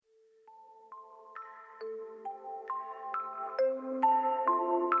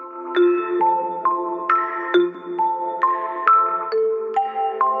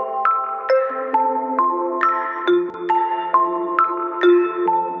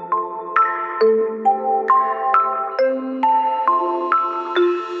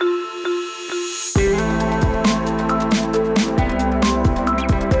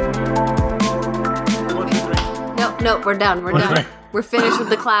Nope, we're done. We're done. We're finished with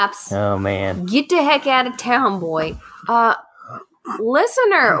the claps. Oh, man. Get the heck out of town, boy.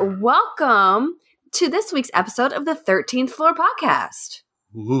 Listener, welcome to this week's episode of the 13th Floor Podcast.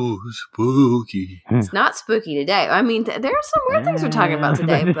 Ooh, spooky. It's not spooky today. I mean, there are some weird things we're talking about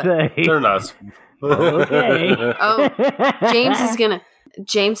today, but They're not. Okay. oh,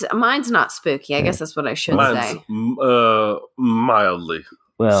 James, mine's not spooky. I guess that's what I should say. Mildly.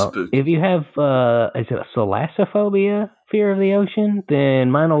 Well, spooky. if you have, is it a thalassophobia, fear of the ocean, then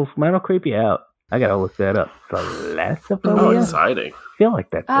mine'll creep you out. I gotta look that up. Thalassophobia? Oh, exciting. I feel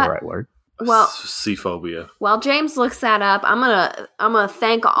like that's the right word. Well, Seaphobia. While James looks that up, I'm gonna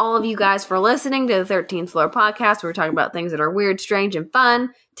thank all of you guys for listening to the 13th Floor Podcast. We're talking about things that are weird, strange, and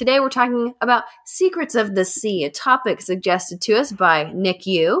fun. Today we're talking about Secrets of the Sea, a topic suggested to us by Nick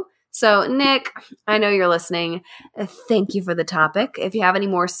Yu. So, Nick, I know you're listening. Thank you for the topic. If you have any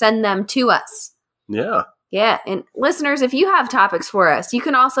more, send them to us. Yeah. Yeah, and listeners, if you have topics for us, you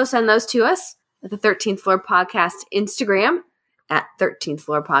can also send those to us at the 13th Floor Podcast Instagram. At 13th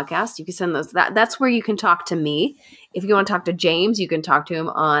Floor Podcast. You can send those. That's where you can talk to me. If you want to talk to James, you can talk to him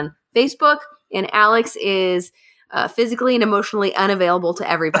on Facebook. And Alex is physically and emotionally unavailable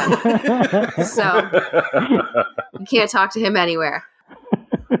to everybody. So you can't talk to him anywhere.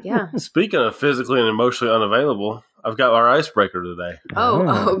 Yeah. Speaking of physically and emotionally unavailable, I've got our icebreaker today.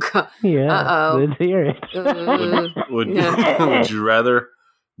 Oh, God. Yeah. Uh-oh. Let's hear it. Would you rather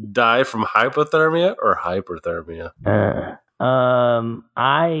die from hypothermia or hyperthermia? Oh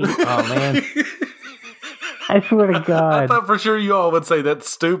man, I swear to God. I thought for sure you all would say that's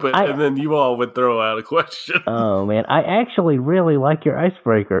stupid, and then you all would throw out a question. Oh man, I actually really like your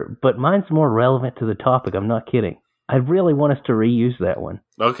icebreaker, but mine's more relevant to the topic. I'm not kidding. I really want us to reuse that one.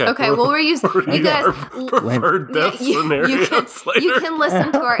 Okay, we'll reuse you guys. Preferred death scenarios later. You can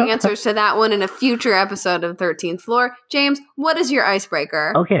listen to our answers to that one in a future episode of 13th Floor. James, what is your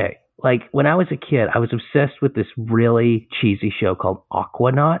icebreaker? Okay. Like, when I was a kid, I was obsessed with this really cheesy show called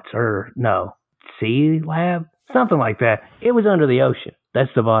Sea Lab? Something like that. It was under the ocean. That's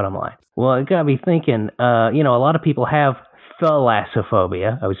the bottom line. Well, it got me thinking, a lot of people have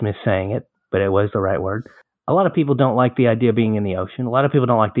thalassophobia. I was missaying it, but it was the right word. A lot of people don't like the idea of being in the ocean. A lot of people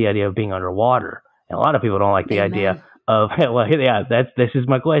don't like the idea of being underwater. And a lot of people don't like the idea of, this is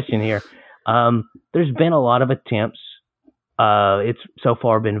my question here. There's been a lot of attempts. It's so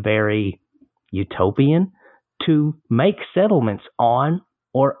far been very utopian to make settlements on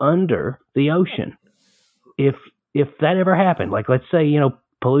or under the ocean. If that ever happened, like let's say,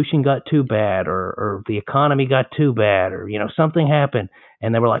 pollution got too bad or the economy got too bad or, something happened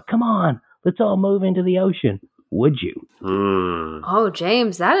and they were like, come on, let's all move into the ocean. Would you? Oh,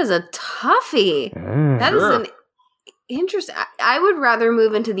 James, that is a toughie. That is an interesting. I would rather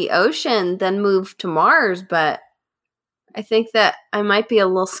move into the ocean than move to Mars, but I think that I might be a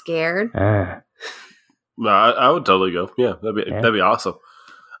little scared. No, I would totally go. Yeah, that'd be awesome.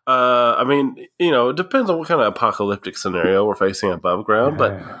 It depends on what kind of apocalyptic scenario we're facing above ground,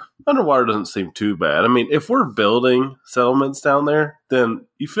 but underwater doesn't seem too bad. I mean, if we're building settlements down there, then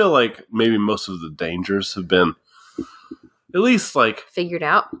you feel like maybe most of the dangers have been at least figured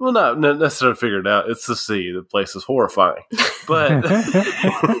out. Well, not necessarily figured out. It's the sea. The place is horrifying, but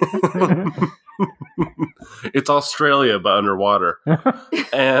it's Australia but underwater,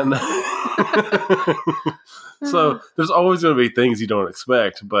 and so there's always going to be things you don't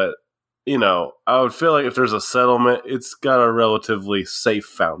expect. But I would feel like if there's a settlement, it's got a relatively safe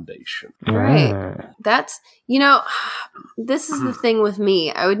foundation. Right. That's this is the thing with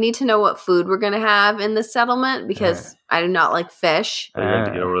me. I would need to know what food we're going to have in the settlement because I do not like fish. I have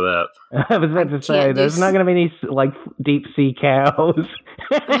to get over that. I was about to say, there's not going to be any deep sea cows.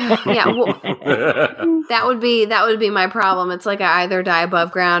 Yeah, well, that would be my problem. It's like I either die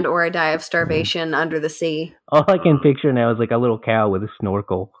above ground or I die of starvation under the sea. All I can picture now is like a little cow with a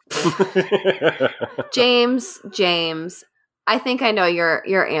snorkel. James, I think I know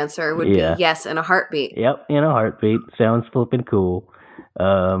your answer would be yes in a heartbeat. Yep, in a heartbeat. Sounds flipping cool.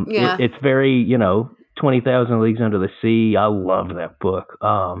 It's very, 20,000 Leagues Under the Sea. I love that book.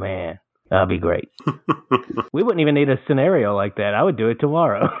 Oh, man. That'd be great. We wouldn't even need a scenario like that. I would do it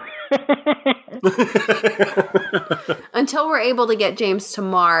tomorrow. Until we're able to get James to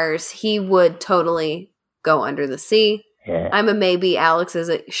Mars, he would totally go under the sea. Yeah. I'm a maybe. Alex is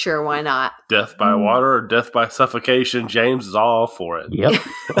a sure, why not? Death by water or death by suffocation. James is all for it. Yep.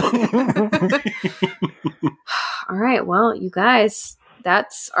 All right. Well, you guys,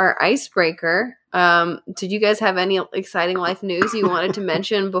 that's our icebreaker. Did you guys have any exciting life news you wanted to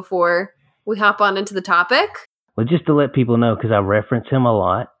mention before we hop on into the topic? Well, just to let people know, because I reference him a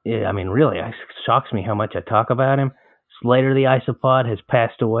lot. I mean, really, it shocks me how much I talk about him. Slater the isopod has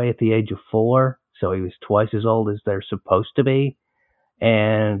passed away at the age of 4, so he was twice as old as they're supposed to be.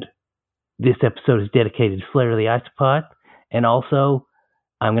 And this episode is dedicated to Slater the isopod. And also,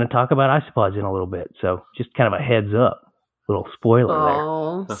 I'm going to talk about isopods in a little bit, so just kind of a heads up. Little spoiler there.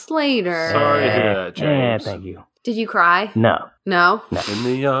 Oh, Slater. Sorry to hear that, James. Thank you. Did you cry? No. No? In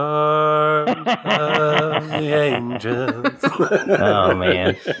the arms of the angels. Oh,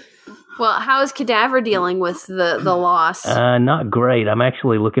 man. Well, how is Cadaver dealing with the loss? Not great. I'm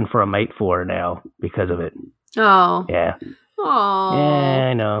actually looking for a mate for her now because of it. Oh. Yeah. Oh. Yeah,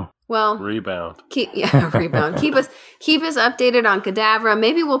 I know. Well, Rebound. Rebound. Keep us updated on Cadavra.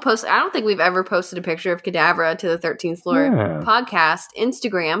 Maybe we'll post. I don't think we've ever posted a picture of Cadavra to the 13th Floor podcast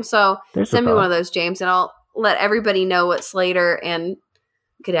Instagram. So send me one of those, James, and I'll let everybody know what Slater and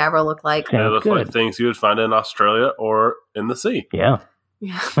Cadavra look like. They look like things you would find in Australia or in the sea. Yeah.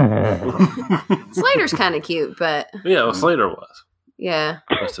 Slater's kind of cute, but yeah, well, Slater was. Yeah.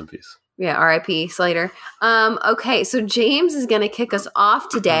 Rest in peace. Yeah, R.I.P. Slater. Okay, so James is going to kick us off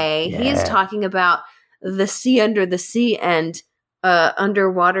today. Yeah. He is talking about the sea under the sea and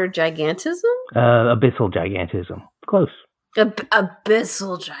underwater gigantism? Abyssal gigantism. Close.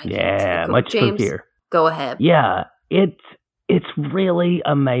 Abyssal gigantism. Yeah, much James, spookier. Go ahead. Yeah, it's really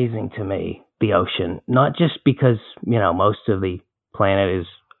amazing to me, the ocean. Not just because, most of the planet is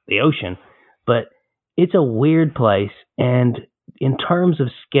the ocean, but it's a weird place, and in terms of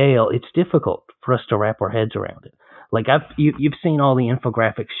scale, it's difficult for us to wrap our heads around it. Like you've seen all the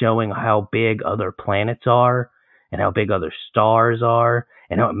infographics showing how big other planets are and how big other stars are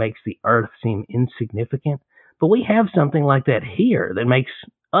and how it makes the Earth seem insignificant. But we have something like that here that makes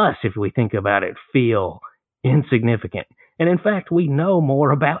us, if we think about it, feel insignificant. And in fact, we know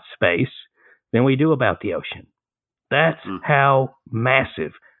more about space than we do about the ocean. That's how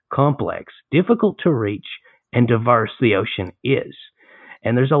massive, complex, difficult to reach, and diverse the ocean is.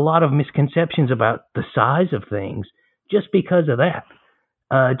 And there's a lot of misconceptions about the size of things just because of that.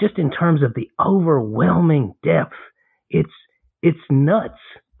 Just in terms of the overwhelming depth, it's nuts.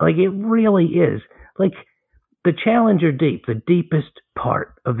 Like, it really is. Like, the Challenger Deep, the deepest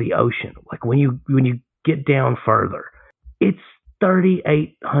part of the ocean, like when you get down further, it's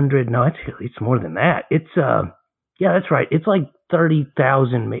 3,800. No, it's more than that. It's yeah, that's right. It's like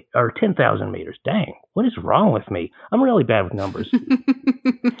 30,000 or 10,000 meters. Dang, what is wrong with me? I'm really bad with numbers.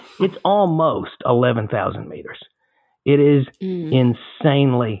 It's almost 11,000 meters. It is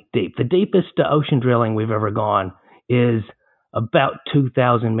insanely deep. The deepest ocean drilling we've ever gone is about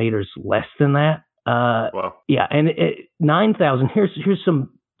 2,000 meters less than that. Wow. Yeah, and 9,000. Here's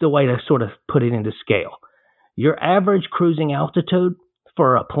the way to sort of put it into scale. Your average cruising altitude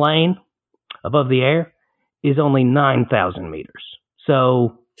for a plane above the air is only 9,000 meters.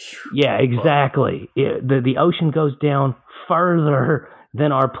 So, yeah, exactly. The ocean goes down further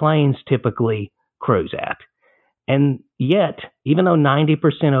than our planes typically cruise at. And yet, even though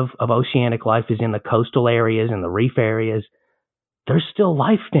 90% of oceanic life is in the coastal areas and the reef areas, there's still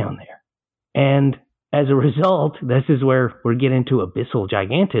life down there. And as a result, this is where we're getting into abyssal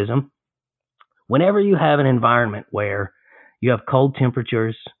gigantism. Whenever you have an environment where you have cold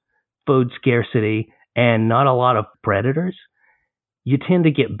temperatures, food scarcity, and not a lot of predators, you tend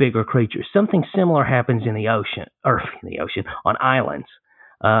to get bigger creatures. Something similar happens on islands.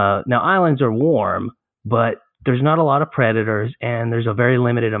 Now, islands are warm, but there's not a lot of predators, and there's a very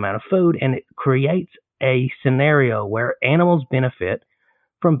limited amount of food, and it creates a scenario where animals benefit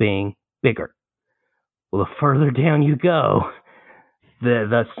from being bigger. Well, the further down you go,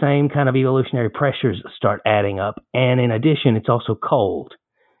 the same kind of evolutionary pressures start adding up, and in addition, it's also cold.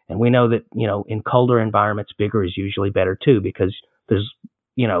 And we know that, in colder environments, bigger is usually better too, because there's,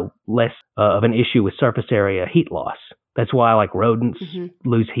 less of an issue with surface area heat loss. That's why, like, rodents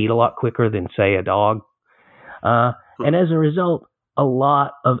lose heat a lot quicker than, say, a dog. And as a result, a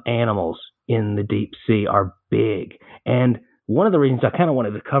lot of animals in the deep sea are big. And one of the reasons I kind of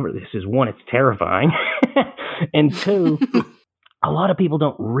wanted to cover this is, one, it's terrifying. And two, a lot of people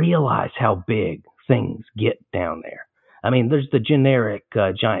don't realize how big things get down there. I mean, there's the generic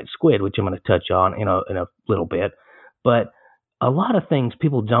giant squid, which I'm going to touch on in a little bit. But a lot of things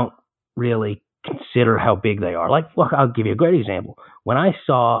people don't really consider how big they are. Like, well, I'll give you a great example. When I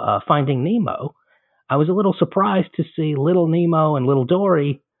saw Finding Nemo, I was a little surprised to see Little Nemo and Little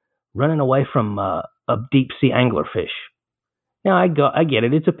Dory running away from a deep sea anglerfish. Now, I get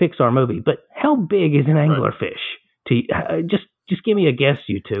it. It's a Pixar movie. But how big is an anglerfish? Just give me a guess,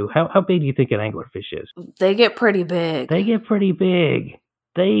 you two. How big do you think an anglerfish is? They get pretty big. They get pretty big.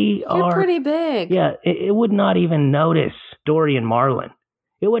 They're pretty big. Yeah, it would not even notice Dory and Marlin.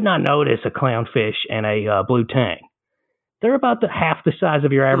 It would not notice a clownfish and a blue tang. They're about half the size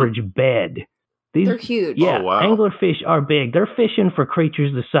of your average bed. They're huge. Yeah, oh, wow. anglerfish are big. They're fishing for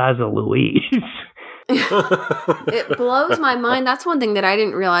creatures the size of Louise. It blows my mind. That's one thing that I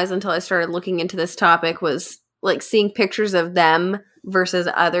didn't realize until I started looking into this topic was like seeing pictures of them versus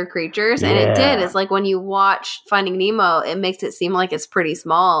other creatures. And it did. It's like when you watch Finding Nemo, it makes it seem like it's pretty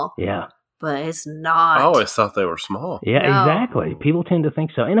small. Yeah. But it's not. I always thought they were small. Yeah, No. exactly. People tend to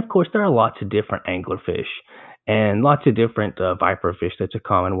think so. And of course, there are lots of different anglerfish and lots of different viperfish. That's a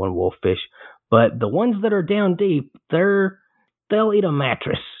common one, wolffish. But the ones that are down deep, they'll eat a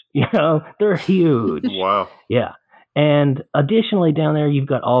mattress. You know, they're huge. Wow. Yeah. And additionally, down there, you've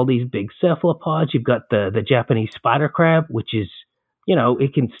got all these big cephalopods. You've got the Japanese spider crab, which is, you know,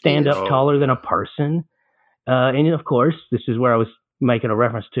 it can stand up taller than a person. And of course, this is where I was making a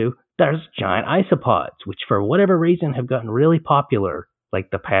reference to, there's giant isopods, which for whatever reason have gotten really popular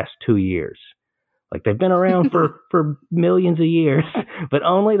like the past 2 years. Like they've been around for millions of years, but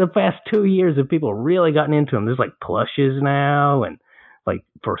only the past 2 years have people really gotten into them. There's like plushes now, and like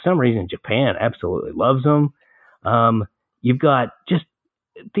for some reason Japan absolutely loves them. You've got just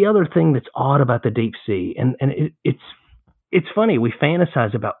the other thing that's odd about the deep sea, and it's funny, we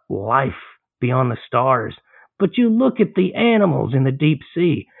fantasize about life beyond the stars, but you look at the animals in the deep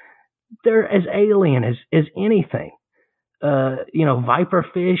sea, they're as alien as anything. You know,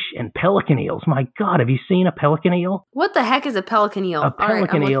 viperfish and pelican eels. My God, have you seen a pelican eel? What the heck is a pelican eel? A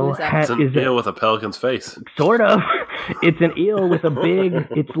pelican eel It's an eel with a pelican's face. Sort of. It's an eel with a big,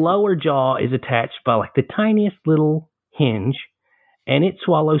 its lower jaw is attached by like the tiniest little hinge, and it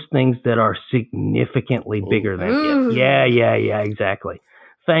swallows things that are significantly bigger than it. Yeah, exactly.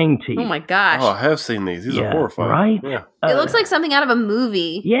 Fang teeth. Oh my gosh. Oh, I have seen these. These are horrifying. Right? Yeah. It looks like something out of a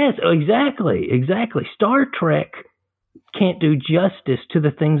movie. Yes, exactly. Star Trek can't do justice to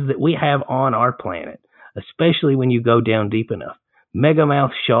the things that we have on our planet, especially when you go down deep enough.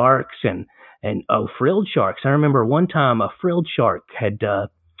 Megamouth sharks and frilled sharks. I remember one time a frilled shark had,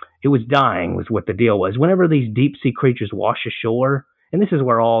 it was dying was what the deal was. Whenever these deep sea creatures wash ashore, and this is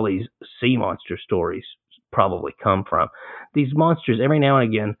where all these sea monster stories probably come from. These monsters, every now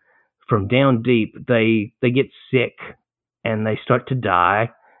and again, from down deep, they get sick and they start to die,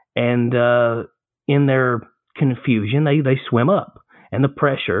 and in their confusion, they swim up, and the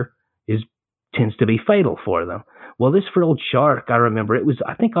pressure tends to be fatal for them. Well, this frilled shark, I remember, it was,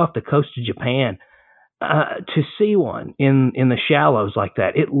 I think, off the coast of Japan. To see one in the shallows like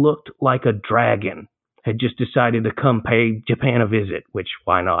that, it looked like a dragon had just decided to come pay Japan a visit, which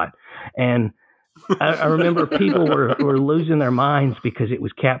why not? And I remember people were losing their minds because it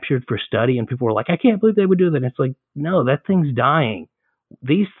was captured for study, and people were like, I can't believe they would do that. And it's like, no, that thing's dying.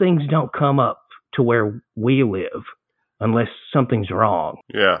 These things don't come up to where we live unless something's wrong.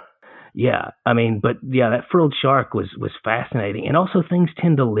 Yeah, I mean, but yeah, that frilled shark was fascinating. And also things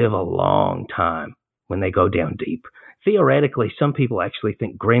tend to live a long time when they go down deep. Theoretically, some people actually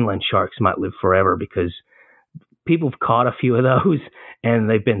think Greenland sharks might live forever because people have caught a few of those and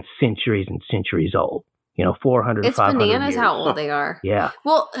they've been centuries and centuries old. You know, 400, it's 500 bananas years. how old they are. Yeah.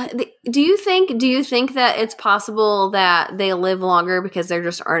 Well, do you think that it's possible that they live longer because there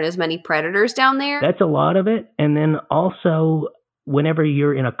just aren't as many predators down there? That's a lot of it. And then also, whenever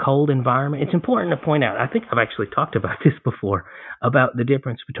you're in a cold environment, it's important to point out, I think I've actually talked about this before, about the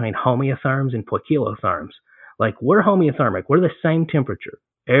difference between homeotherms and poikilotherms. Like, we're homeothermic. We're the same temperature.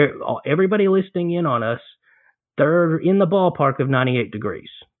 Everybody listening in on us, they're in the ballpark of 98 degrees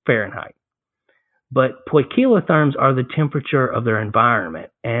Fahrenheit. But poikilotherms are the temperature of their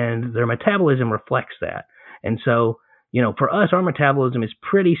environment, and their metabolism reflects that. And so, you know, for us, our metabolism is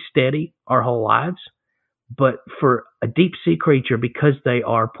pretty steady our whole lives. But for a deep sea creature, because they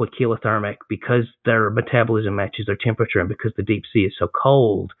are poikilothermic, because their metabolism matches their temperature, and because the deep sea is so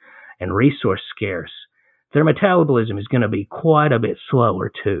cold and resource scarce, their metabolism is going to be quite a bit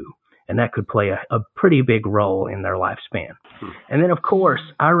slower too. And that could play a pretty big role in their lifespan. And then, of course,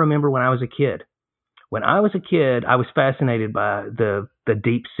 I remember when I was a kid. When I was a kid, I was fascinated by the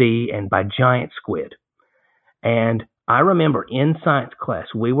deep sea and by giant squid. And I remember in science class,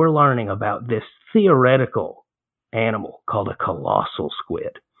 we were learning about this theoretical animal called a colossal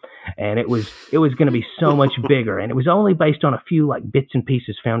squid. And it was going to be so much bigger. And it was only based on a few like bits and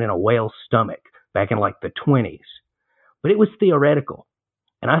pieces found in a whale's stomach back in like the 1920s. But it was theoretical.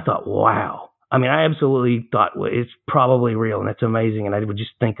 And I thought, wow. I mean, I absolutely thought, well, it's probably real and it's amazing. And I would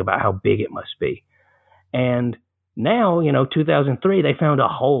just think about how big it must be. And now, you know, 2003, they found a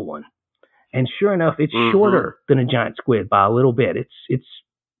whole one. And sure enough, it's shorter than a giant squid by a little bit. It's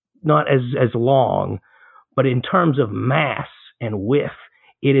not as long, but in terms of mass and width,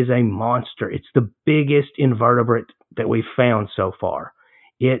 it is a monster. It's the biggest invertebrate that we've found so far.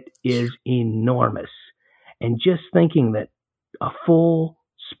 It is enormous. And just thinking that a full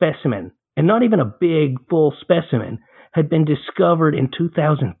specimen, and not even a big full specimen, had been discovered in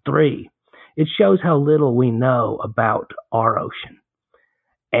 2003, it shows how little we know about our ocean.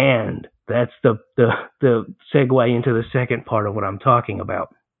 And that's the segue into the second part of what I'm talking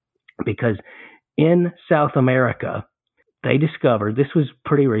about. Because in South America, they discovered, this was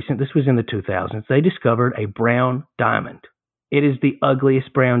pretty recent, this was in the 2000s, they discovered a brown diamond. It is the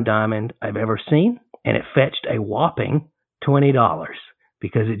ugliest brown diamond I've ever seen, and it fetched a whopping $20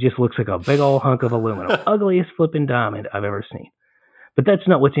 because it just looks like a big old hunk of aluminum. Ugliest flipping diamond I've ever seen. But that's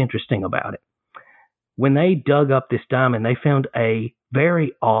not what's interesting about it. When they dug up this diamond, they found a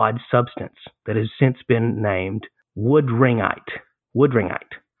very odd substance that has since been named woodringite,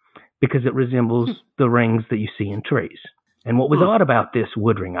 because it resembles the rings that you see in trees. And what was odd about this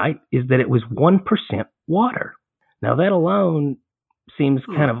woodringite is that it was 1% water. Now that alone seems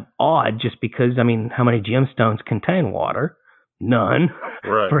kind of odd just because, I mean, how many gemstones contain water? None.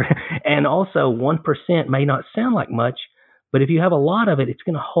 Right. And also 1% may not sound like much, but if you have a lot of it, it's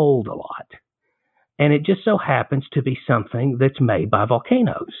going to hold a lot. And it just so happens to be something that's made by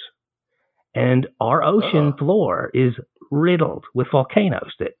volcanoes. And our ocean floor is riddled with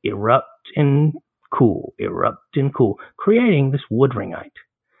volcanoes that erupt and cool, creating this woodringite.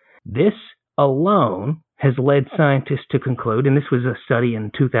 This alone has led scientists to conclude, and this was a study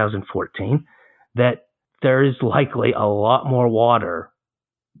in 2014, that there is likely a lot more water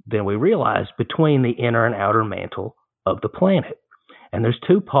than we realize between the inner and outer mantle of the planet. And there's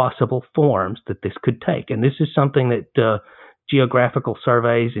two possible forms that this could take. And this is something that geographical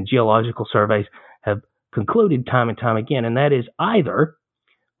surveys and geological surveys have concluded time and time again. And that is either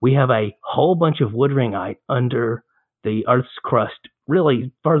we have a whole bunch of woodringite under the Earth's crust,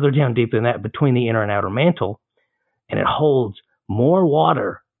 really further down deep than that, between the inner and outer mantle, and it holds more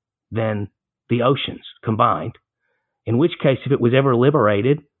water than the oceans combined. In which case, if it was ever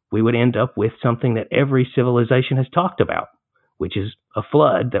liberated, we would end up with something that every civilization has talked about, which is a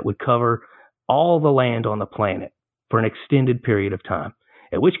flood that would cover all the land on the planet for an extended period of time.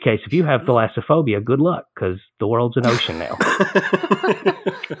 At which case, if you have thalassophobia, good luck, because the world's an ocean now.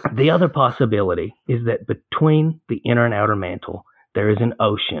 The other possibility is that between the inner and outer mantle, there is an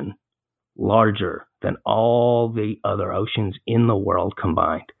ocean larger than all the other oceans in the world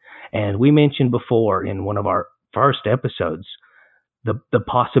combined. And we mentioned before in one of our first episodes the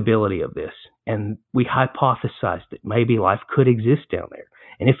possibility of this. And we hypothesized that maybe life could exist down there.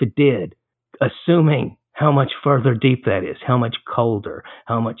 And if it did, assuming how much further deep that is, how much colder,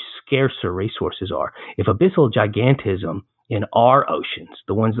 how much scarcer resources are. If abyssal gigantism in our oceans,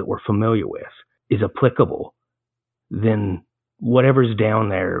 the ones that we're familiar with, is applicable, then whatever's down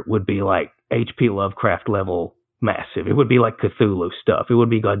there would be like H.P. Lovecraft level massive. It would be like Cthulhu stuff. It would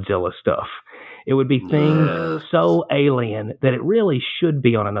be Godzilla stuff. It would be things so alien that it really should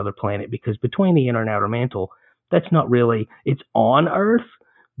be on another planet, because between the inner and outer mantle, that's not really, it's on Earth,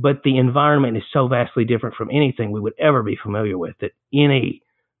 but the environment is so vastly different from anything we would ever be familiar with that any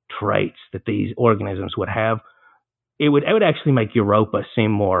traits that these organisms would have, it would actually make Europa seem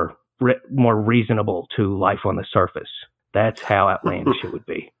more reasonable to life on the surface. That's how outlandish it would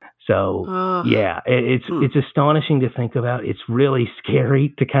be. So, it's astonishing to think about. It's really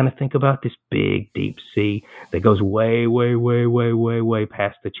scary to kind of think about this big, deep sea that goes way, way, way, way, way, way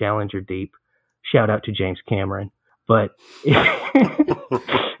past the Challenger Deep. Shout out to James Cameron. But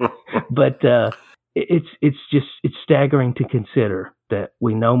it's staggering to consider that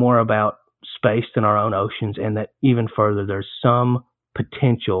we know more about space than our own oceans, and that even further, there's some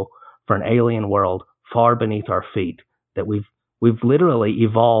potential for an alien world far beneath our feet that we've literally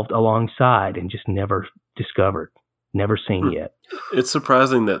evolved alongside and just never discovered, never seen yet. It's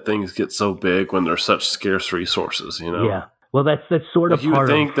surprising that things get so big when there's such scarce resources, you know? Yeah. Well, that's sort of you part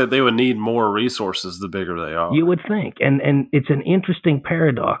would think that they would need more resources the bigger they are. You would think. And it's an interesting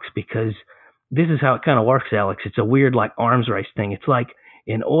paradox, because this is how it kind of works, Alex. It's a weird like arms race thing. It's like,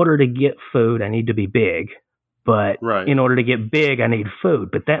 in order to get food, I need to be big. But in order to get big, I need food.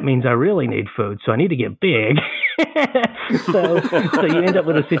 But that means I really need food, so I need to get big. so you end up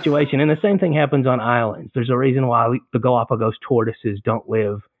with a situation. And the same thing happens on islands. There's a reason why the Galapagos tortoises don't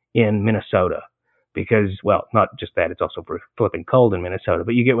live in Minnesota. Because, well, not just that, it's also flipping cold in Minnesota.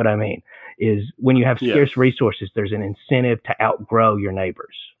 But you get what I mean, is when you have scarce resources, there's an incentive to outgrow your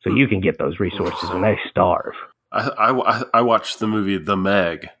neighbors. So you can get those resources and they starve. I watched the movie The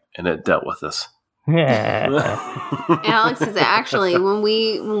Meg, and it dealt with this. Alex is actually, when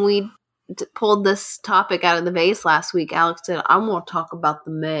we pulled this topic out of the vase last week, Alex said, "I'm going to talk about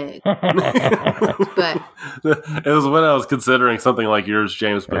the Meg." But it was when I was considering something like yours,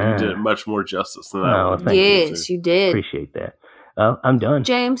 James, but you did it much more justice than that. Oh, thank yes, you did. Appreciate that. I'm done.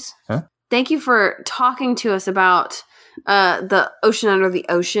 James, Huh? Thank you for talking to us about the ocean under the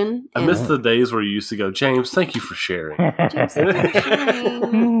ocean. I miss the days where you used to go, James, thank you for sharing. James, thank you for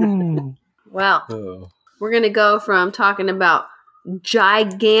sharing. Well, we're going to go from talking about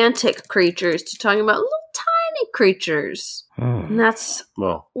gigantic creatures to talking about little tiny creatures. And that's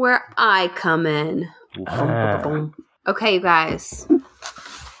where I come in. Okay, you guys.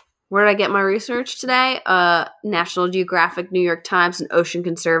 Where did I get my research today? National Geographic, New York Times, and Ocean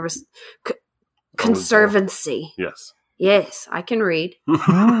Conservancy. Yes. Yes, I can read.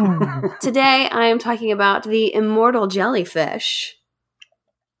 Today, I am talking about the immortal jellyfish.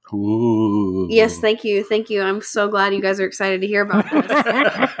 Ooh. Yes, thank you. Thank you. I'm so glad you guys are excited to hear about this.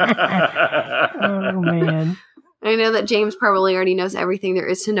 Oh, man. I know that James probably already knows everything there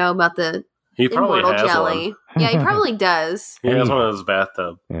is to know about the immortal jelly. One. Yeah, he probably does. He has one in his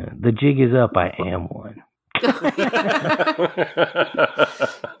bathtub. Yeah, the jig is up. I am one.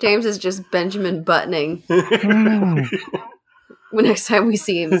 James is just Benjamin buttoning. Next time we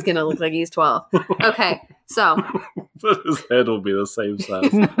see him, he's going to look like he's 12. Okay, so. But his head will be the same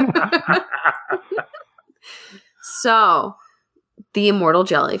size. So, the immortal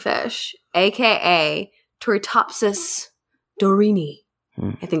jellyfish, a.k.a. Turritopsis dorini.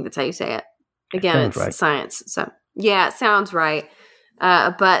 I think that's how you say it. Again, it's right. Science. So, yeah, it sounds right.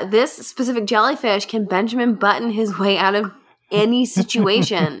 But this specific jellyfish can Benjamin Button his way out of any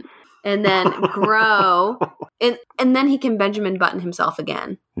situation and then grow. And then he can Benjamin Button himself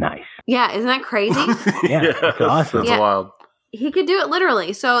again. Nice. Yeah, isn't that crazy? Yeah, that's awesome. That's wild. He could do it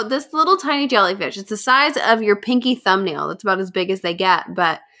literally. So this little tiny jellyfish, it's the size of your pinky thumbnail. That's about as big as they get.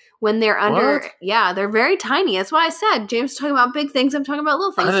 But when they're under, they're very tiny. That's why I said, James is talking about big things. I'm talking about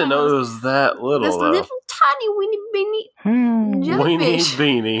little things. I didn't know it was that little, this little tiny weeny jellyfish.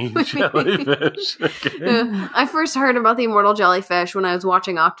 Weeny beanie jellyfish. Okay. I first heard about the immortal jellyfish when I was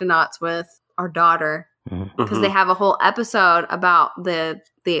watching Octonauts with our daughter. Because they have a whole episode about the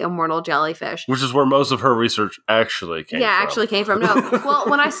immortal jellyfish. Which is where most of her research actually came from. Yeah, actually came from. No. Well,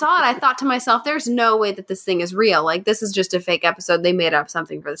 when I saw it, I thought to myself, there's no way that this thing is real. Like, this is just a fake episode. They made up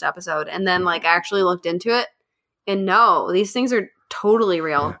something for this episode. And then, I actually looked into it. And no, these things are totally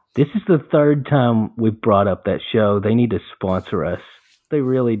real. This is the third time we've brought up that show. They need to sponsor us. They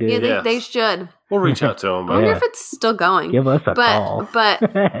really do. Yeah, they should. We'll reach out to them. I wonder if it's still going. Give us a call.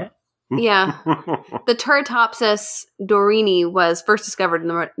 But... Yeah. The Turritopsis dorini was first discovered in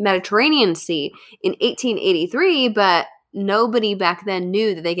the Mediterranean Sea in 1883, but nobody back then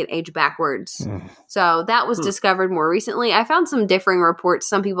knew that they could age backwards. So that was discovered more recently. I found some differing reports.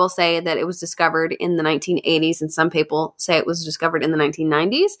 Some people say that it was discovered in the 1980s, and some people say it was discovered in the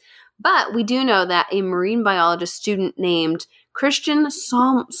 1990s. But we do know that a marine biologist student named Christian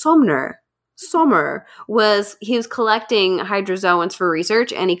Sommer was collecting hydrozoans for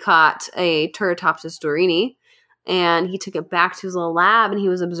research, and he caught a Turritopsis dorini, and he took it back to his little lab, and he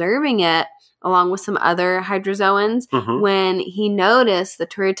was observing it along with some other hydrozoans when he noticed the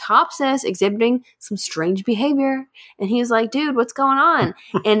Turritopsis exhibiting some strange behavior, and he was like, dude, what's going on?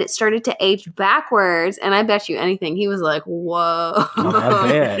 And it started to age backwards, and I bet you anything, he was like, whoa.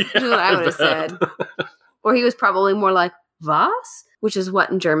 Which is what I would have said. Or he was probably more like, was? Which is what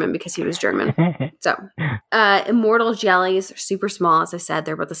in German, because he was German. So, immortal jellies are super small, as I said.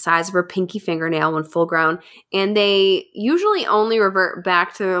 They're about the size of a pinky fingernail when full grown. And they usually only revert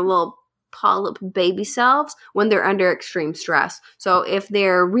back to their little polyp baby selves when they're under extreme stress. So, if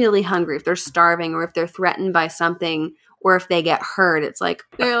they're really hungry, if they're starving, or if they're threatened by something, or if they get hurt, it's like,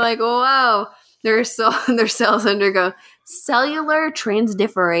 they're like, whoa. Their cells undergo cellular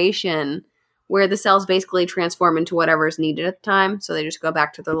transdifferation, where the cells basically transform into whatever is needed at the time. So they just go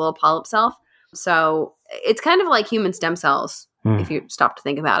back to their little polyp self. So it's kind of like human stem cells, if you stop to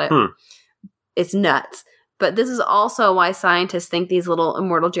think about it. It's nuts. But this is also why scientists think these little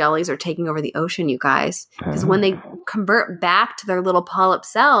immortal jellies are taking over the ocean, you guys. Because when they convert back to their little polyp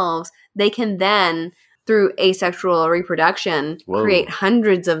selves, they can then, through asexual reproduction, create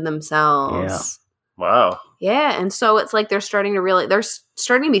hundreds of themselves. Yeah. Wow. Yeah, and so it's like they're starting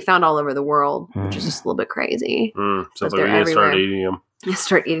to be found all over the world, which is just a little bit crazy. So they're going to start eating them.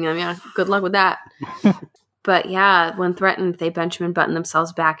 Start eating them, yeah. Good luck with that. But yeah, when threatened, they Benjamin Button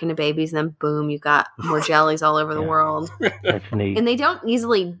themselves back into babies, and then boom, you got more jellies all over the world. That's neat. And they don't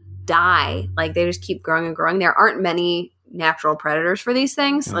easily die. Like, they just keep growing and growing. There aren't many natural predators for these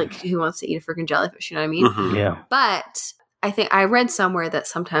things. Like, who wants to eat a freaking jellyfish, you know what I mean? Yeah. But I think I read somewhere that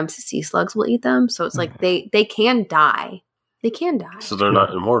sometimes sea slugs will eat them. So it's like they can die. They can die. So they're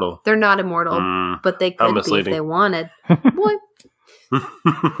not immortal. They're not immortal, but they could be if they wanted. Boy.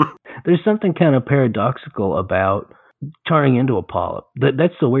 There's something kind of paradoxical about turning into a polyp.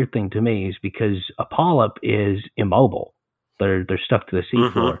 That's the weird thing to me, is because a polyp is immobile. They're stuck to the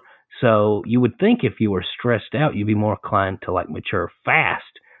seafloor. So you would think if you were stressed out, you'd be more inclined to like mature fast.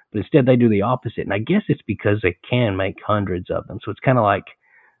 But instead they do the opposite. And I guess it's because they can make hundreds of them. So it's kind of like,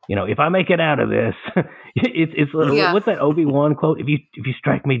 if I make it out of this, it's what's that Obi-Wan quote? If you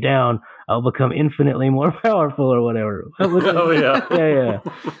strike me down, I'll become infinitely more powerful or whatever. Oh, yeah. Yeah.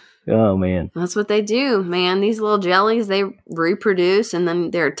 Oh, man. That's what they do, man. These little jellies, they reproduce, and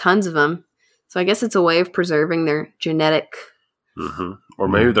then there are tons of them. So I guess it's a way of preserving their genetic. Mm-hmm. Or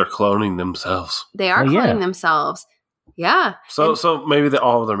maybe they're cloning themselves. They are cloning themselves. Yeah. So maybe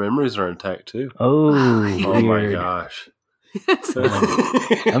all of their memories are intact, too. Oh my gosh.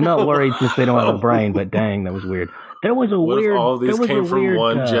 I'm not worried since they don't have a brain, but dang, that was weird. There was all these came from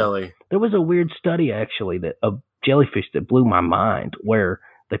one jelly? There was a weird study actually of jellyfish that blew my mind, where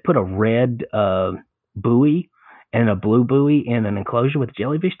they put a red buoy and a blue buoy in an enclosure with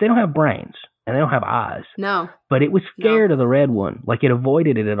jellyfish. They don't have brains and they don't have eyes. No, but it was scared of the red one. Like it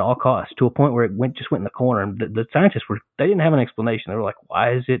avoided it at all costs, to a point where it just went in the corner. And the scientists they didn't have an explanation. They were like,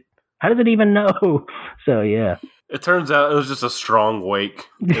 "Why is it? How does it even know?" So yeah. It turns out it was just a strong wake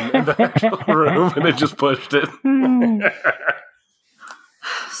in the actual room, and it just pushed it.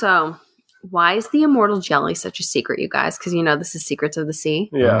 So, why is the immortal jelly such a secret, you guys? Because this is Secrets of the Sea.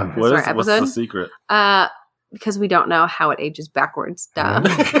 Yeah. What's the secret? Because we don't know how it ages backwards. Duh.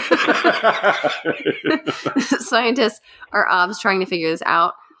 Scientists are trying to figure this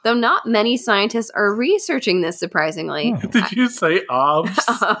out, though not many scientists are researching this, surprisingly. Did you say obs?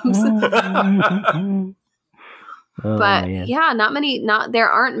 But there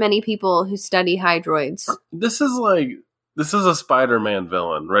aren't many people who study hydroids. This is a Spider-Man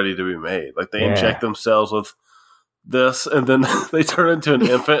villain ready to be made. Like they inject themselves with this, and then they turn into an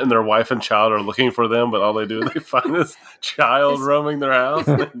infant, and their wife and child are looking for them. But all they do is they find this child roaming their house.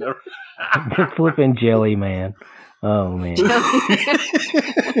 And they never. They're flipping jelly, man. Oh man.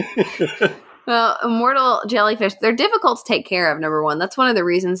 Well, immortal jellyfish, they're difficult to take care of, number one. That's one of the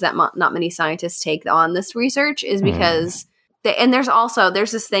reasons that not many scientists take on this research, is because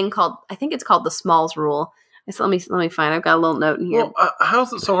there's this thing called, I think it's called the Smalls rule. So let me find. I've got a little note in here. Well,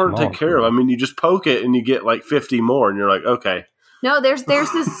 how's it so hard to take care of? I mean, you just poke it and you get like 50 more, and you're like, okay. No, there's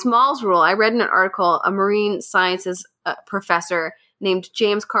this Smalls rule. I read in an article, a marine sciences professor named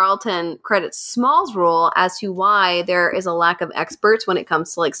James Carlton credits Smalls rule as to why there is a lack of experts when it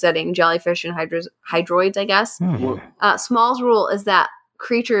comes to like studying jellyfish and hydroids, I guess. Smalls rule is that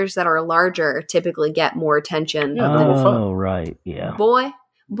creatures that are larger typically get more attention. Oh, right. Yeah. Boy,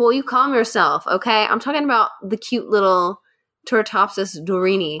 you calm yourself, okay? I'm talking about the cute little Turritopsis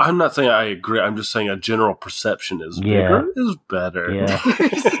dorini. I'm not saying I agree. I'm just saying a general perception is bigger is better. Yeah.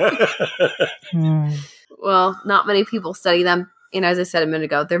 Well, not many people study them. And as I said a minute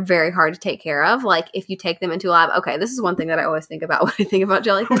ago, they're very hard to take care of. Like, if you take them into a lab, okay, this is one thing that I always think about when I think about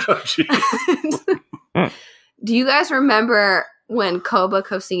jellyfish. Do you guys remember when Coba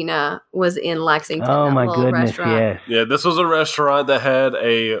Cocina was in Lexington? Oh my goodness, yes. Yeah, this was a restaurant that had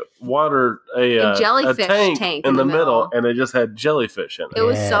a jellyfish tank in the middle, and it just had jellyfish in it. It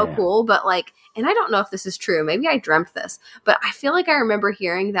was so cool, but like, and I don't know if this is true. Maybe I dreamt this, but I feel like I remember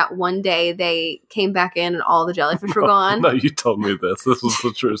hearing that one day they came back in and all the jellyfish were gone. No, you told me this. This was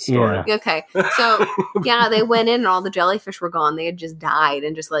the true story. Yeah. Okay, so yeah, they went in and all the jellyfish were gone. They had just died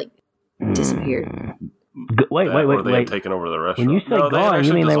and just like disappeared. Wait. They had taken over the restaurant. When you say gone,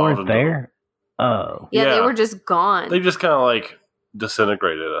 you mean they weren't there? Oh. Yeah, they were just gone. They just kind of like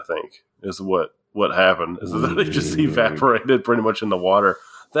disintegrated, I think, is what happened. Is that they just evaporated pretty much in the water.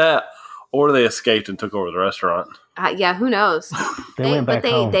 That, or they escaped and took over the restaurant. Yeah, who knows?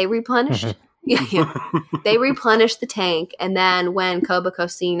 They replenished. Yeah. They replenished the tank, and then when Coba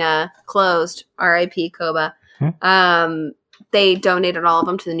Cocina closed, R.I.P. Coba, they donated all of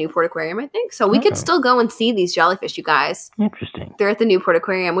them to the Newport Aquarium, I think. So we could still go and see these jellyfish, you guys. Interesting. They're at the Newport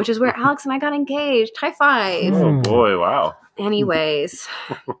Aquarium, which is where Alex and I got engaged. High five. Oh, boy. Wow. Anyways,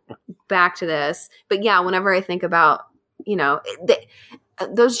 back to this. But yeah, whenever I think about,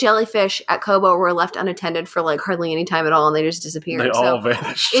 those jellyfish at Cobo were left unattended for like hardly any time at all, and they just disappeared. They all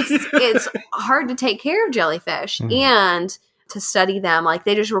vanished. It's hard to take care of jellyfish and to study them. Like,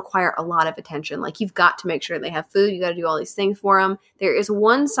 they just require a lot of attention. Like, you've got to make sure they have food. You got to do all these things for them. There is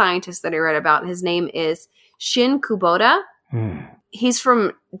one scientist that I read about. His name is Shin Kubota. he's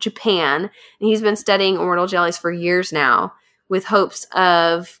from Japan, and he's been studying immortal jellies for years now with hopes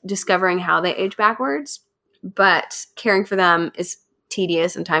of discovering how they age backwards. But caring for them is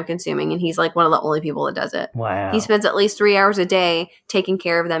tedious and time consuming, and he's like one of the only people that does it. Wow. He spends at least 3 hours a day taking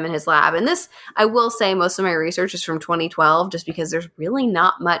care of them in his lab. And this, I will say, most of my research is from 2012, just because there's really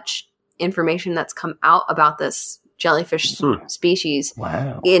not much information that's come out about this jellyfish species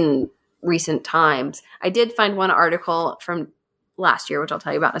in recent times. I did find one article from last year, which I'll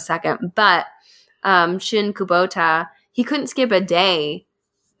tell you about in a second, but Shin Kubota, he couldn't skip a day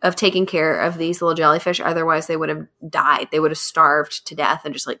of taking care of these little jellyfish. Otherwise, they would have died. They would have starved to death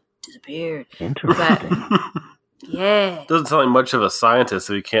and just like disappeared. Interesting. But, yeah. Doesn't sound like much of a scientist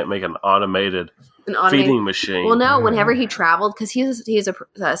if he can't make an automated feeding machine. Well, no, whenever he traveled, because he's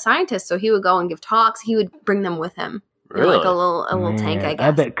a scientist, so he would go and give talks. He would bring them with him. Really? Like a little tank, I guess. I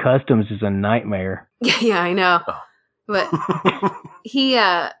bet customs is a nightmare. Yeah, I know. Oh. But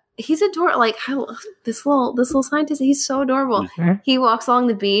he's adorable. Like this little scientist, he's so adorable. Mm-hmm. He walks along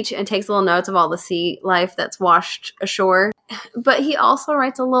the beach and takes little notes of all the sea life that's washed ashore. But he also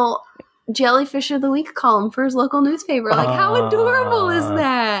writes a little jellyfish of the week column for his local newspaper. Like, how adorable is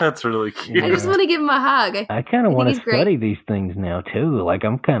that? That's really cute. I just want to give him a hug. I kind of want to study great. these things now too. Like,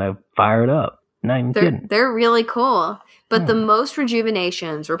 I'm kind of fired up. Not even kidding. They're really cool. But the most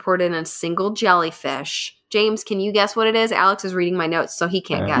rejuvenations reported in a single jellyfish. James, can you guess what it is? Alex is reading my notes, so he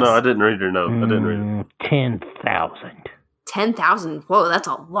can't guess. No, I didn't read your note. I didn't read it. 10,000. 10,000. Whoa, that's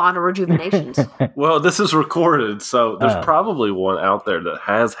a lot of rejuvenations. Well, this is recorded, so there's probably one out there that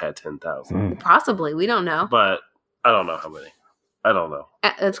has had 10,000. Possibly. We don't know. But I don't know how many. I don't know.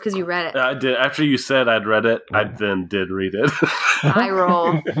 That's because you read it. I did. After you said I'd read it, I then did read it. I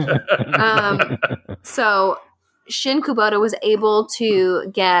roll. So Shin Kubota was able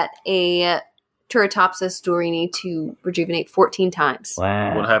to get a Turritopsis dorini to rejuvenate 14 times.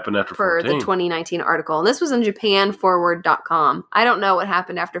 Wow. What happened after for 14? the 2019 article. And this was in JapanForward.com. I don't know what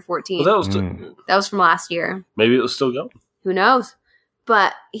happened after 14. Well, that was from last year. Maybe it was still going. Who knows?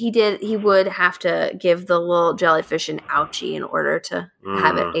 But he would have to give the little jellyfish an ouchie in order to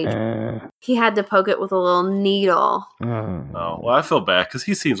have it age. He had to poke it with a little needle. Oh, well, I feel bad because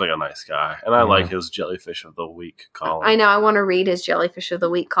he seems like a nice guy. And I like his Jellyfish of the Week column. I know. I want to read his Jellyfish of the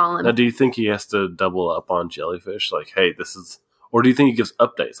Week column. Now, do you think he has to double up on jellyfish? Like, hey, this is... Or do you think he gives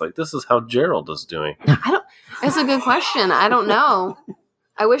updates? Like, this is how Gerald is doing. That's a good question. I don't know.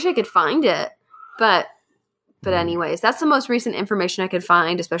 I wish I could find it. But anyways, that's the most recent information I could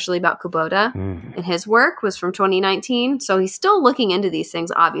find, especially about Kubota. And his work was from 2019. So he's still looking into these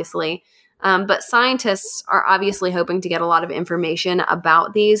things, obviously. But scientists are obviously hoping to get a lot of information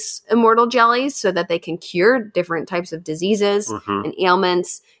about these immortal jellies so that they can cure different types of diseases and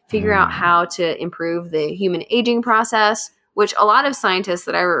ailments, figure out how to improve the human aging process, which a lot of scientists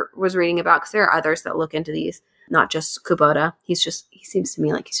that I was reading about, because there are others that look into these, not just Kubota. He seems to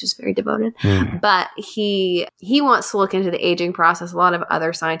me like he's just very devoted. But he wants to look into the aging process. A lot of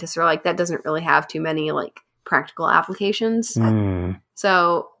other scientists are like, that doesn't really have too many like practical applications.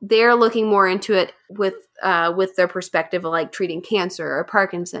 So they're looking more into it with their perspective of like treating cancer or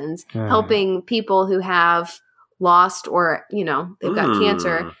Parkinson's, helping people who have lost or, they've got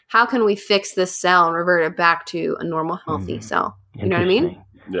cancer. How can we fix this cell and revert it back to a normal, healthy cell? You know what I mean?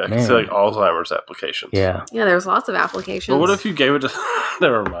 Yeah, I can see like Alzheimer's applications. Yeah. Yeah, there's lots of applications. But what if you gave it to...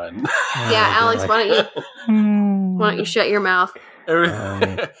 Never mind. Yeah, Alex, why don't you shut your mouth?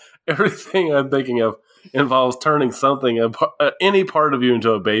 Everything I'm thinking of involves turning something, any part of you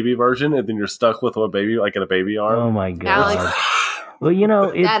into a baby version, and then you're stuck with a baby, like in a baby arm. Oh my God. Alex, well,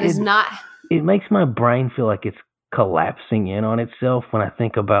 it makes my brain feel like it's collapsing in on itself when I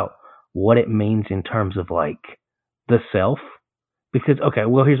think about what it means in terms of like the self. Because, okay,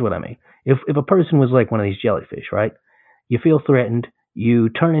 well, here's what I mean. If a person was like one of these jellyfish, right? You feel threatened, you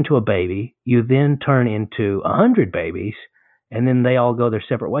turn into a baby, you then turn into 100 babies, and then they all go their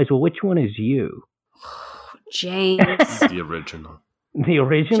separate ways. Well, which one is you? James. The original. The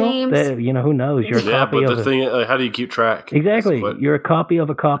original? James. Who knows? You're a copy but of the thing, how do you keep track? Exactly. You're a copy of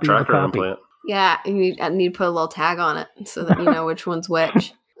a copy of a Tracker copy. implant. Yeah, you need to put a little tag on it so that you know which one's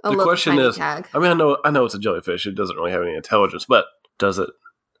which. The question is, tag. I mean, I know it's a jellyfish. It doesn't really have any intelligence, but does it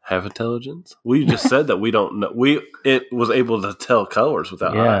have intelligence? We just said that we don't know. It was able to tell colors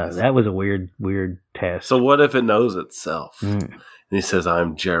without eyes. Yeah, that was a weird test. So what if it knows itself? And he says,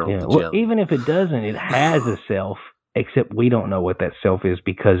 I'm Gerald the jelly. Even if it doesn't, it has a self, except we don't know what that self is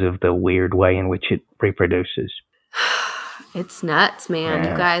because of the weird way in which it reproduces. It's nuts, man.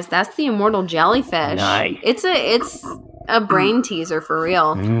 You guys, that's the immortal jellyfish. Nice. It's a brain teaser for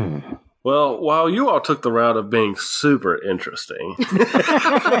real. Well, while you all took the route of being super interesting.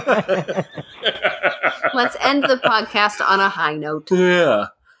 Let's end the podcast on a high note. Yeah.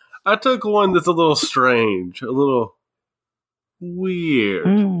 I took one that's a little strange, a little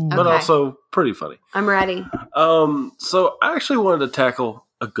weird, but also pretty funny. I'm ready. So I actually wanted to tackle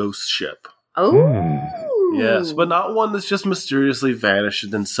a ghost ship. Oh. Yes, but not one that's just mysteriously vanished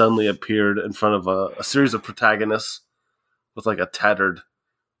and then suddenly appeared in front of a series of protagonists with like a tattered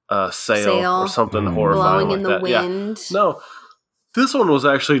sail or something horrifying blowing in like the that. wind. Yeah. No, this one was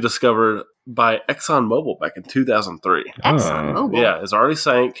actually discovered by ExxonMobil back in 2003. ExxonMobil? Yeah, it's already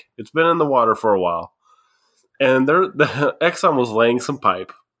sank. It's been in the water for a while. And the Exxon was laying some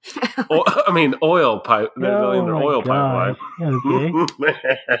pipe. Oil pipe. They're laying their oil pipeline. Okay.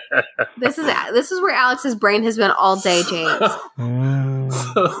 This is where Alex's brain has been all day, James.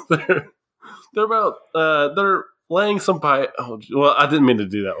 So they're laying some pipe. Oh, well, I didn't mean to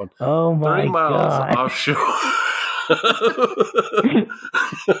do that one. Oh my 30 miles God. offshore.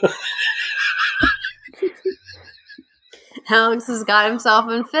 Alex has got himself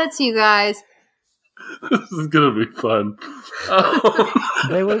in fits, you guys. This is gonna be fun.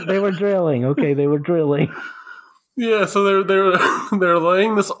 They were drilling. Okay, they were drilling. Yeah, so they're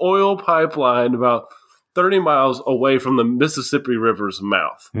laying this oil pipeline about 30 miles away from the Mississippi River's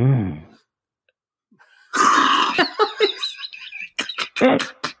mouth.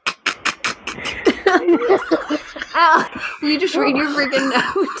 Al, will you just read your freaking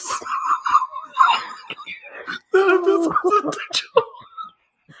notes?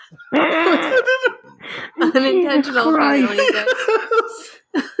 Unintentional. Apparently, guys.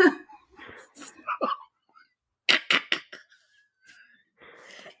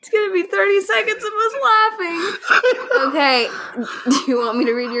 It's gonna be 30 seconds of us laughing. Okay, do you want me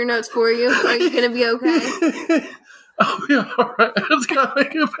to read your notes for you? Are you gonna be okay? Oh yeah, all right. I just gotta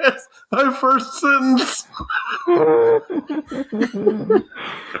make it past my first sentence.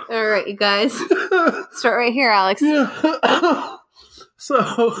 All right, you guys. Start right here, Alex. Yeah. So,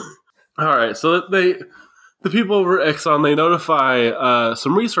 all right. So the people over at Exxon, they notify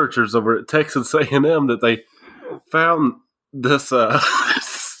some researchers over at Texas A&M that they found this.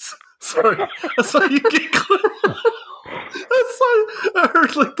 Sorry, I saw you giggle. I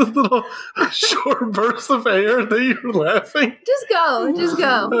heard like the little short bursts of air that you were laughing. Just go.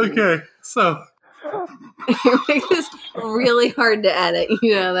 Okay, so You make this really hard to edit.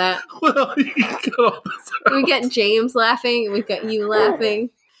 You know that. well, you can cut all this out. We got James laughing. And we got you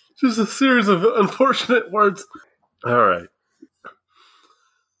laughing. Just a series of unfortunate words. All right.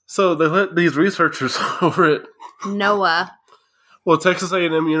 So they let these researchers over at Noah. Well, Texas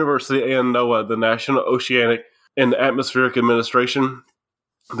A&M University and NOAA, the National Oceanic and Atmospheric Administration,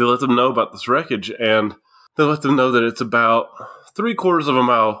 they let them know about this wreckage, and they let them know that it's about 3/4 of a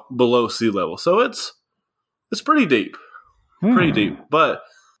mile below sea level. So it's pretty deep. Pretty deep. But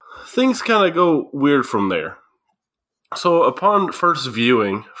things kind of go weird from there. So upon first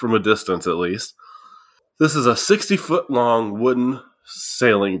viewing, from a distance at least, this is a 60-foot long wooden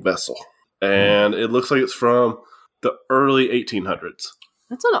sailing vessel. And it looks like it's from the early 1800s.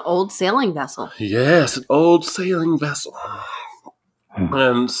 That's an old sailing vessel. Yes, an old sailing vessel.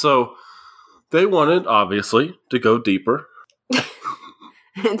 And so they wanted, obviously, to go deeper.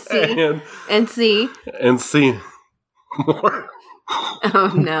 And see more.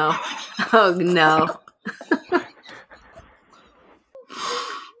 Oh no. Oh no.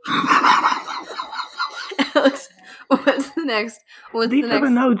 Alex, what's the next? These are the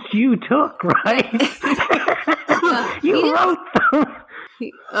notes you took, right? You wrote them.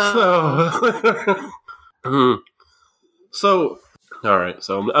 So, all right.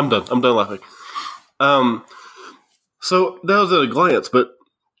 So I'm done. I'm done laughing. So that was at a glance, but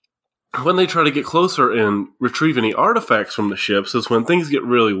when they try to get closer and retrieve any artifacts from the ships is when things get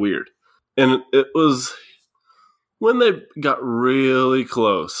really weird. And it was when they got really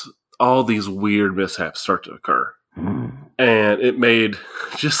close, all these weird mishaps start to occur. And it made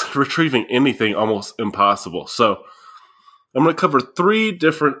just retrieving anything almost impossible. So I'm going to cover 3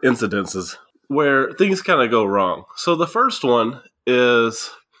 different incidences where things kind of go wrong. So the first one is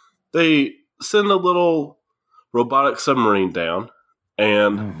they send a little robotic submarine down,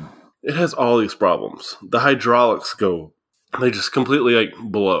 and it has all these problems. The hydraulics they just completely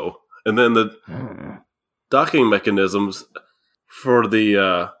blow. And then the docking mechanisms for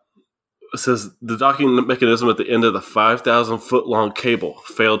it says the docking mechanism at the end of the 5,000-foot long cable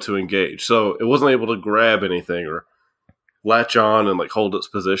failed to engage. So it wasn't able to grab anything or latch on and hold its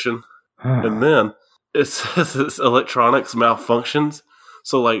position. And then it says its electronics malfunctions.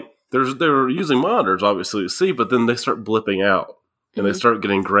 So they were using monitors obviously to see, but then they start blipping out. and they start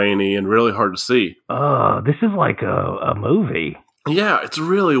getting grainy and really hard to see. Oh, this is like a movie. Yeah, it's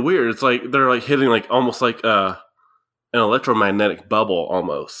really weird. It's like they're like hitting like almost like an electromagnetic bubble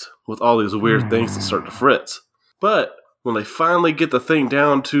almost, with all these weird things that start to fritz. But when they finally get the thing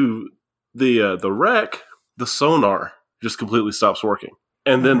down to the wreck, the sonar just completely stops working.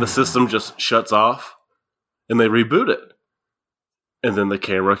 And then the system just shuts off, and they reboot it. And then the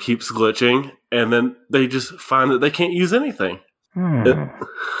camera keeps glitching, and then they just find that they can't use anything. Yeah.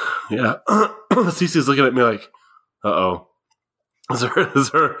 Cece's looking at me like, uh-oh. Is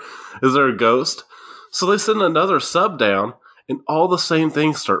there a ghost? So they send another sub down, and all the same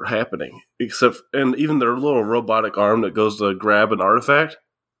things start happening. And even their little robotic arm that goes to grab an artifact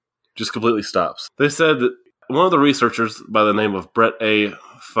just completely stops. They said that one of the researchers by the name of Brett A.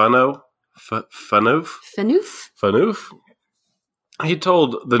 Fanoof, he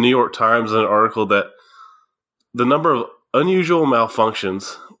told the New York Times in an article that the number of unusual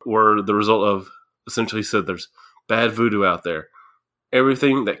malfunctions were the result of, essentially he said, there's bad voodoo out there.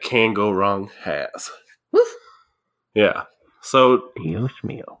 Everything that can go wrong has. Woof. Yeah. So Dios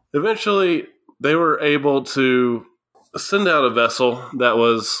mío. Eventually they were able to send out a vessel that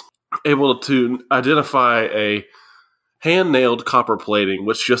was able to identify a hand-nailed copper plating,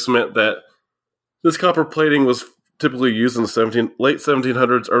 which just meant that this copper plating was typically used in the late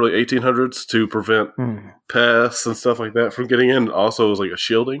 1700s, early 1800s to prevent pests and stuff like that from getting in. Also, it was like a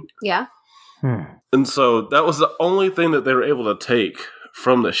shielding. Yeah. And so that was the only thing that they were able to take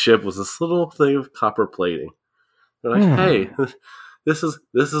from the ship was this little thing of copper plating. They're like, hey, this is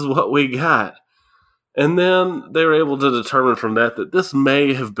what we got. And then they were able to determine from that this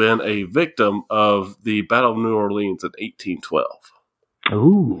may have been a victim of the Battle of New Orleans in 1812.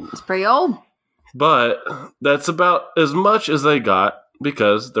 Ooh. It's pretty old. But that's about as much as they got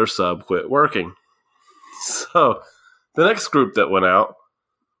because their sub quit working. So the next group that went out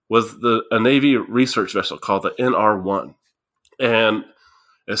was a Navy research vessel called the NR-1. And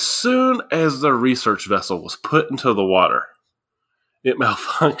as soon as the research vessel was put into the water, it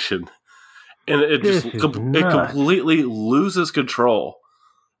malfunctioned. And it completely loses control.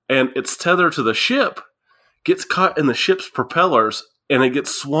 And its tether to the ship gets caught in the ship's propellers, and it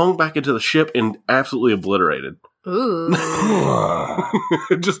gets swung back into the ship and absolutely obliterated. Ooh.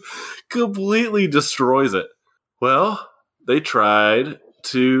 It just completely destroys it. Well, they tried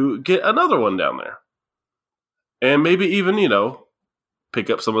to get another one down there. And maybe even, pick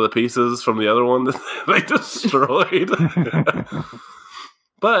up some of the pieces from the other one that they destroyed.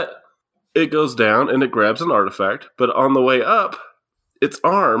 But it goes down and it grabs an artifact, but on the way up, its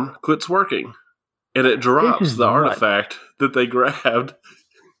arm quits working. And it drops the artifact that they grabbed.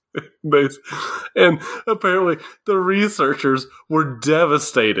 And apparently the researchers were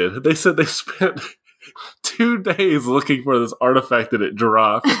devastated. They said they spent 2 days looking for this artifact that it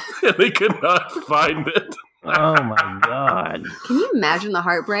dropped, and they could not find it. Oh my God. Can you imagine the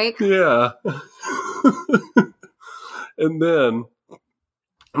heartbreak? Yeah. And then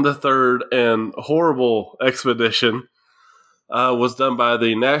the third and horrible expedition was done by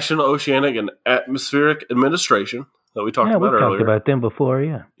the National Oceanic and Atmospheric Administration that we talked about earlier. We talked about them before,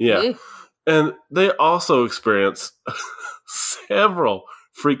 yeah. Yeah. And they also experienced several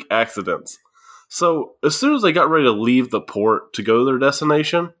freak accidents. So as soon as they got ready to leave the port to go to their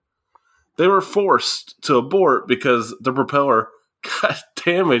destination, they were forced to abort because the propeller got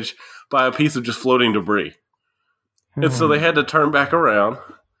damaged by a piece of just floating debris. And so they had to turn back around.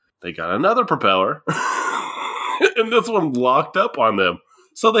 They got another propeller, and this one locked up on them.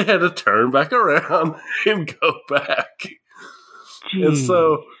 So they had to turn back around and go back. Jeez. And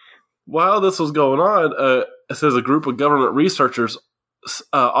so while this was going on, it says a group of government researchers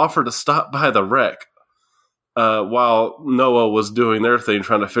offered to stop by the wreck while NOAA was doing their thing,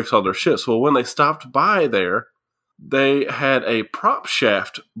 trying to fix all their ships. Well, when they stopped by there, they had a prop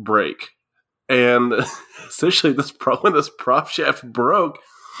shaft break. And essentially, when this prop shaft broke,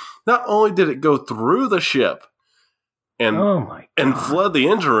 not only did it go through the ship and flood the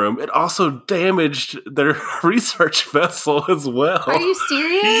engine room, it also damaged their research vessel as well. Are you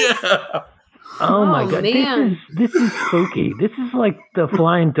serious? Yeah. Oh my God, man. This is spooky. This is like the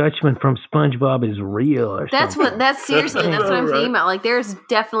Flying Dutchman from SpongeBob is real or something. That's seriously, that's what I'm thinking about. Like, there's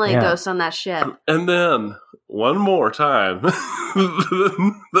definitely a ghost on that ship. And then, one more time,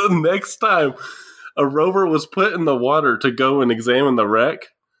 the next time a rover was put in the water to go and examine the wreck,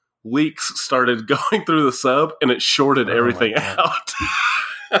 leaks started going through the sub, and it shorted everything out.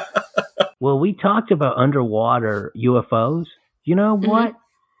 Well, we talked about underwater UFOs. You know what? Mm-hmm.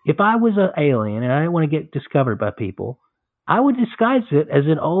 If I was an alien and I didn't want to get discovered by people, I would disguise it as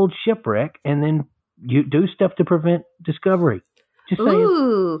an old shipwreck and then you do stuff to prevent discovery. Just saying.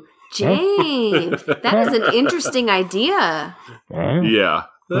 Ooh, James. That is an interesting idea. Yeah,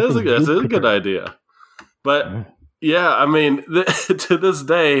 that's a good idea. But yeah, I mean, to this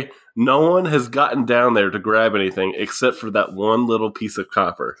day, no one has gotten down there to grab anything except for that one little piece of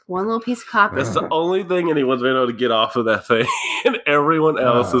copper. One little piece of copper. That's the only thing anyone's been able to get off of that thing, and everyone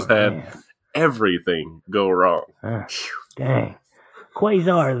else has had everything go wrong. Dang.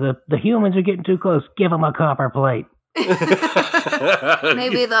 Quasar, the humans are getting too close. Give them a copper plate.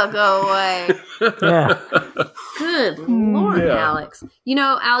 Maybe they'll go away. Yeah. Good Lord, Yeah. Alex. You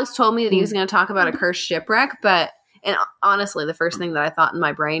know, Alex told me that he was going to talk about a cursed shipwreck, and honestly, the first thing that I thought in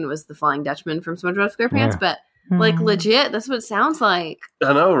my brain was the Flying Dutchman from SpongeBob SquarePants, but like legit, that's what it sounds like.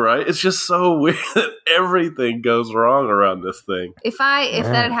 I know, right? It's just so weird that everything goes wrong around this thing. If that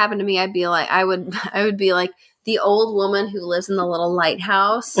had happened to me, I'd be like, I would be like the old woman who lives in the little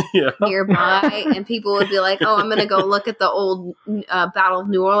lighthouse nearby, and people would be like, "Oh, I'm gonna go look at the old Battle of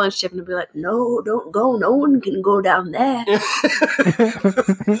New Orleans ship," and I'd be like, "No, don't go. No one can go down there.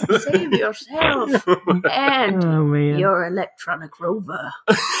 Save yourself and your electronic rover."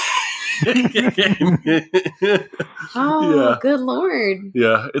 Good Lord.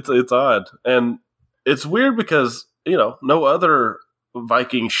 Yeah, it's odd. And it's weird because, no other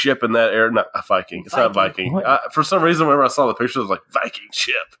Viking ship in that area, not a Viking, it's not Viking. For some reason, whenever I saw the picture, I was like, Viking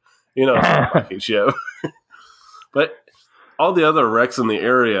ship. It's not a Viking ship. But all the other wrecks in the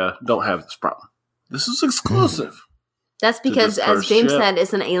area don't have this problem. This is exclusive. That's because, as James said,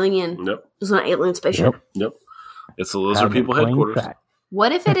 it's an alien. Yep. It's an alien spaceship. Yep. It's the Lizard People headquarters.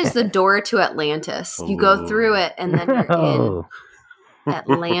 What if it is the door to Atlantis? You go through it, and then you're in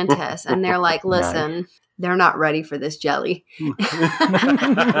Atlantis, and they're like, listen, they're not ready for this jelly.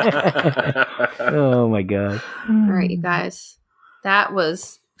 Oh, my God. All right, you guys. That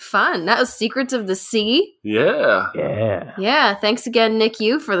was fun. That was Secrets of the Sea. Yeah. Yeah. Thanks again, Nick,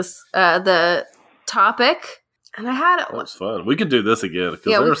 for this, the topic. And that was fun. We could do this again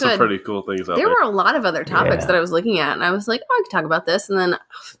because there were some pretty cool things out there. There were a lot of other topics that I was looking at, and I was like, I could talk about this. And then I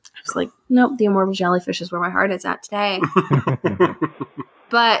was like, nope, the immortal jellyfish is where my heart is at today.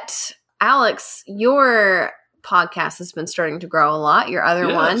 But Alex, your podcast has been starting to grow a lot. Your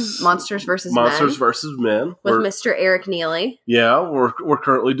other one, Monsters versus Men. With Mr. Eric Neely. Yeah, we're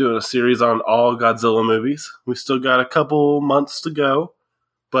currently doing a series on all Godzilla movies. We still got a couple months to go.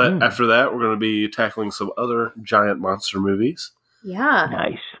 But after that, we're going to be tackling some other giant monster movies. Yeah.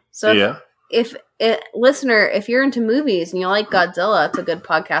 Nice. So listener, if you're into movies and you like Godzilla, it's a good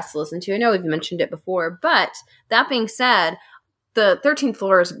podcast to listen to. I know we've mentioned it before, but that being said, the 13th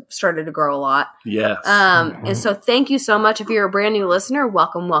floor has started to grow a lot. Yes. And so thank you so much. If you're a brand new listener,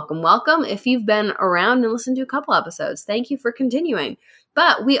 welcome, welcome, welcome. If you've been around and listened to a couple episodes, thank you for continuing.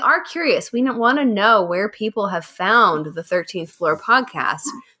 But we are curious. We want to know where people have found the 13th Floor podcast.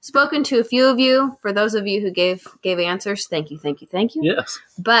 Spoken to a few of you. For those of you who gave answers, thank you. Yes.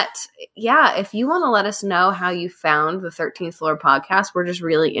 But yeah, if you want to let us know how you found the 13th Floor podcast, we're just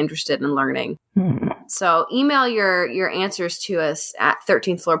really interested in learning. So email your answers to us at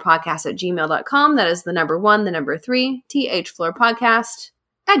 13thfloorpodcast@gmail.com. That is the number 1, the number 3,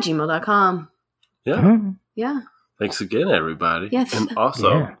 thfloorpodcast@gmail.com. Yeah. Yeah. Thanks again, everybody. Yes. And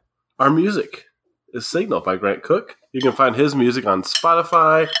also, our music is Signal by Grant Cook. You can find his music on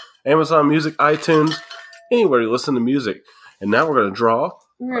Spotify, Amazon Music, iTunes, anywhere you listen to music. And now we're going to draw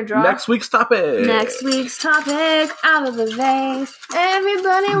next week's topic. Next week's topic, out of the vase.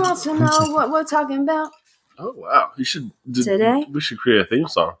 Everybody wants to know what we're talking about. Oh, wow. Today? We should create a theme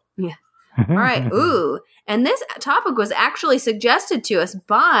song. Yeah. All right. Ooh. And this topic was actually suggested to us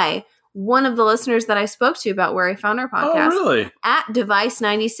by one of the listeners that I spoke to about where I found our podcast. Oh, really? At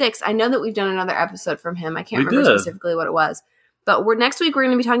Device96. I know that we've done another episode from him. I can't remember specifically what it was. But next week we're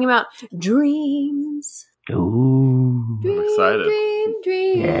going to be talking about dreams. Ooh. I'm excited.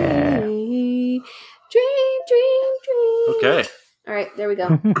 Dream. Yeah. Dream. Okay. All right, there we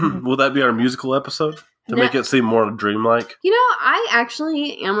go. Will that be our musical episode? To make it seem more dreamlike? I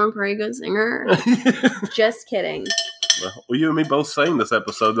actually am a pretty good singer. Just kidding. Well, you and me both sang this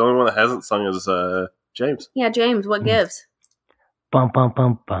episode. The only one that hasn't sung is James. Yeah, James, what gives? Bum, bum,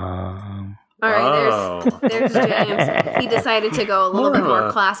 bum, bum. All right, there's James. He decided to go a little bit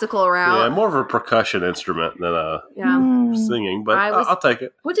more classical route. Yeah, more of a percussion instrument than singing, but I'll take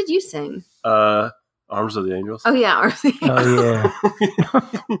it. What did you sing? Arms of the Angels. Oh, yeah.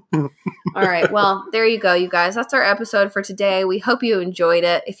 All right, well, there you go, you guys. That's our episode for today. We hope you enjoyed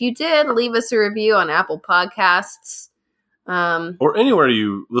it. If you did, leave us a review on Apple Podcasts. Or anywhere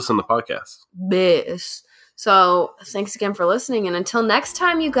you listen to podcasts. Biz. So thanks again for listening. And until next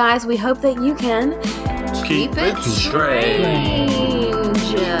time, you guys, we hope that you can keep it straight.